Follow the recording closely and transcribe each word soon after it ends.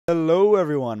Hello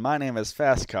everyone, my name is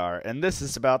Fastcar, and this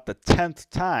is about the 10th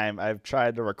time I've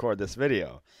tried to record this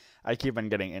video. I keep on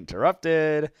getting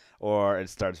interrupted, or it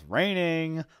starts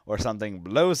raining, or something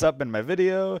blows up in my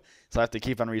video, so I have to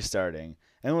keep on restarting.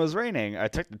 And when it was raining, I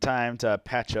took the time to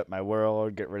patch up my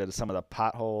world, get rid of some of the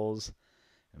potholes.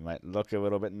 It might look a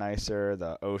little bit nicer,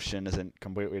 the ocean isn't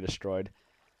completely destroyed.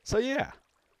 So yeah,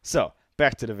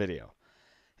 back to the video.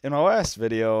 In my last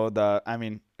video,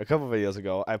 a couple videos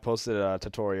ago, I posted a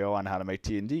tutorial on how to make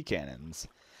TNT cannons.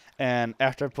 And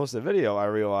after I posted the video, I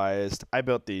realized I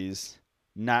built these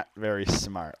not very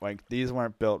smart. Like, these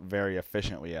weren't built very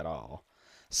efficiently at all.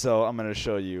 So I'm going to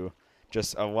show you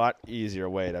just a lot easier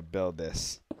way to build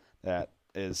this that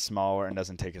is smaller and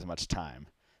doesn't take as much time.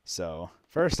 So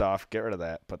first off, get rid of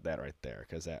that, put that right there,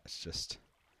 because that's just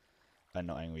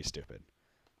annoyingly stupid.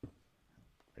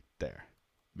 Right there.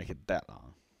 Make it that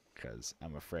long, because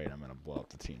I'm afraid I'm going to blow up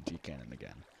the TNT cannon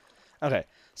again. Okay,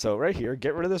 so right here,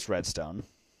 get rid of this redstone,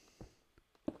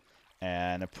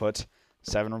 and put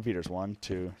 7 repeaters. 1,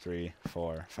 2, 3,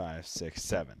 4, 5, 6,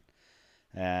 7.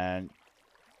 And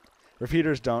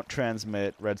repeaters don't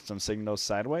transmit redstone signals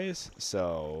sideways,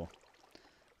 so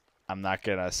I'm not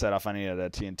going to set off any of the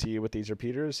TNT with these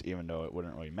repeaters, even though it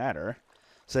wouldn't really matter.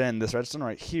 So then this redstone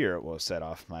right here will set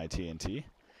off my TNT,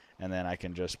 and then I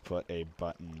can just put a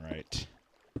button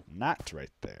not right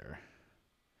there.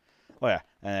 Oh yeah,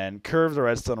 and curve the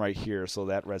redstone right here so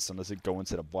that redstone doesn't go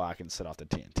into the block and set off the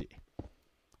TNT.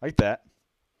 Like that.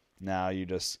 Now you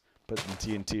just put the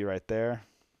TNT right there.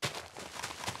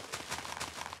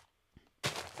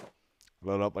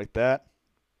 Load up like that.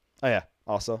 Oh yeah,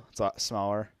 also it's a lot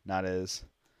smaller, not as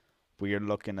weird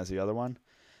looking as the other one.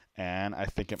 And I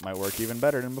think it might work even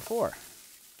better than before.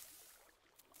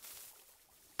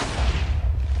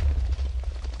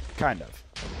 Kind of.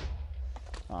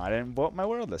 Oh, I didn't blow up my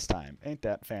world this time. Ain't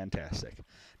that fantastic?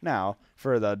 Now,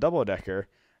 for the double-decker,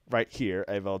 right here,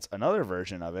 I built another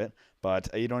version of it, but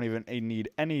you don't even need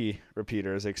any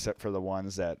repeaters except for the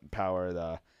ones that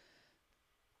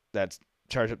that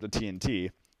charge up the TNT.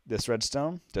 This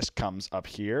redstone just comes up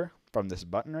here from this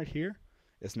button right here.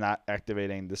 It's not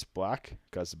activating this block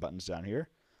because the button's down here.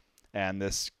 And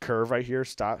this curve right here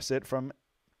stops it from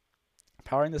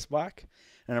powering this block.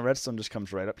 And the redstone just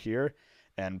comes right up here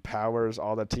and powers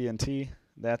all the TNT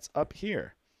that's up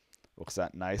here. Looks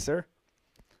that nicer.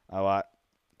 A lot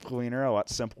cleaner, a lot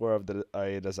simpler of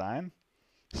a design.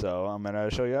 So I'm going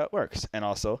to show you how it works. And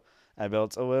also, I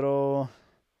built a little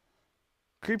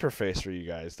creeper face for you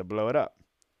guys to blow it up.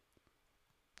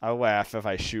 I'll laugh if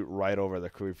I shoot right over the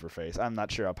creeper face. I'm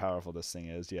not sure how powerful this thing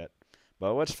is yet,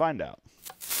 but let's find out.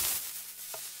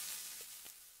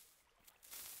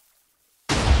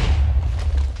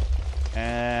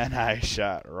 And I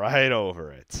shot right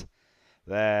over it.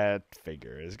 That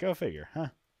figures. Go figure, huh?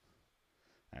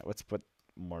 Alright, let's put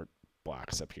more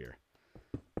blocks up here.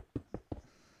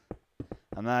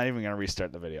 I'm not even going to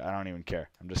restart the video. I don't even care.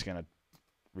 I'm just going to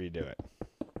redo it.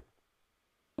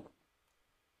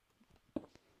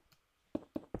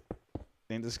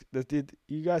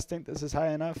 You guys think this is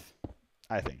high enough?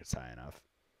 I think it's high enough.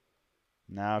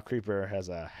 Now Creeper has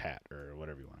a hat, or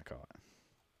whatever you want to call it.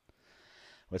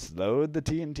 Let's load the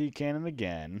TNT cannon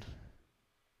again.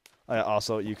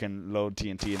 Also, you can load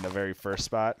TNT in the very first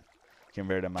spot,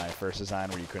 compared to my first design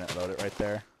where you couldn't load it right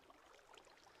there.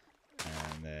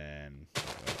 And then,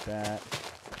 like that.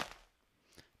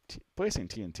 Placing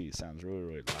TNT sounds really,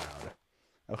 really loud.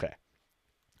 Okay.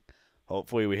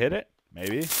 Hopefully we hit it.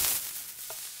 Maybe.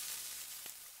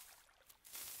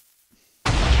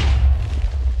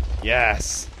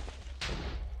 Yes!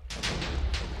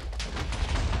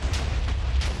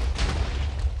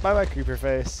 Bye-bye, creeper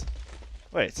face.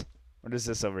 Wait, what is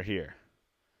this over here?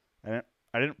 I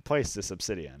didn't place this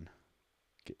obsidian.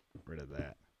 Get rid of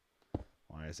that.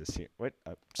 Why is this here? Wait,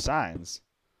 signs.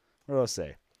 What do I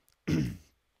say?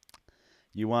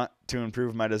 You want to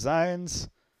improve my designs?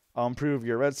 I'll improve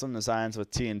your redstone designs with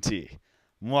TNT.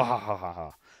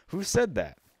 Mwahaha. Who said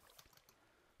that?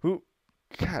 Who?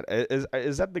 God,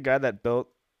 is that the guy that built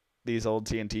these old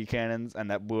TNT cannons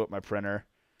and that blew up my printer?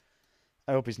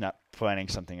 I hope he's not planning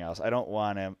something else. I don't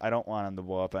want him to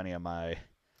blow up any of my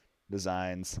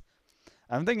designs.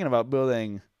 I'm thinking about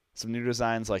building some new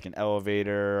designs like an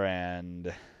elevator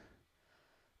and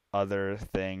other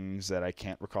things that I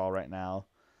can't recall right now.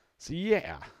 So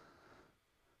yeah.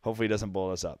 Hopefully he doesn't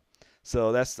blow us up.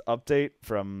 So that's the update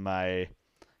from my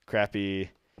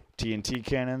crappy TNT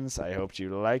cannons. I hope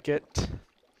you like it.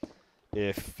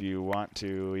 If you want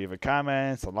to leave a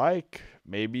comment, a like,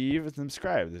 maybe even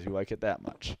subscribe if you like it that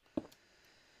much.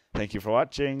 Thank you for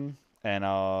watching, and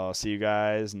I'll see you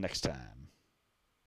guys next time.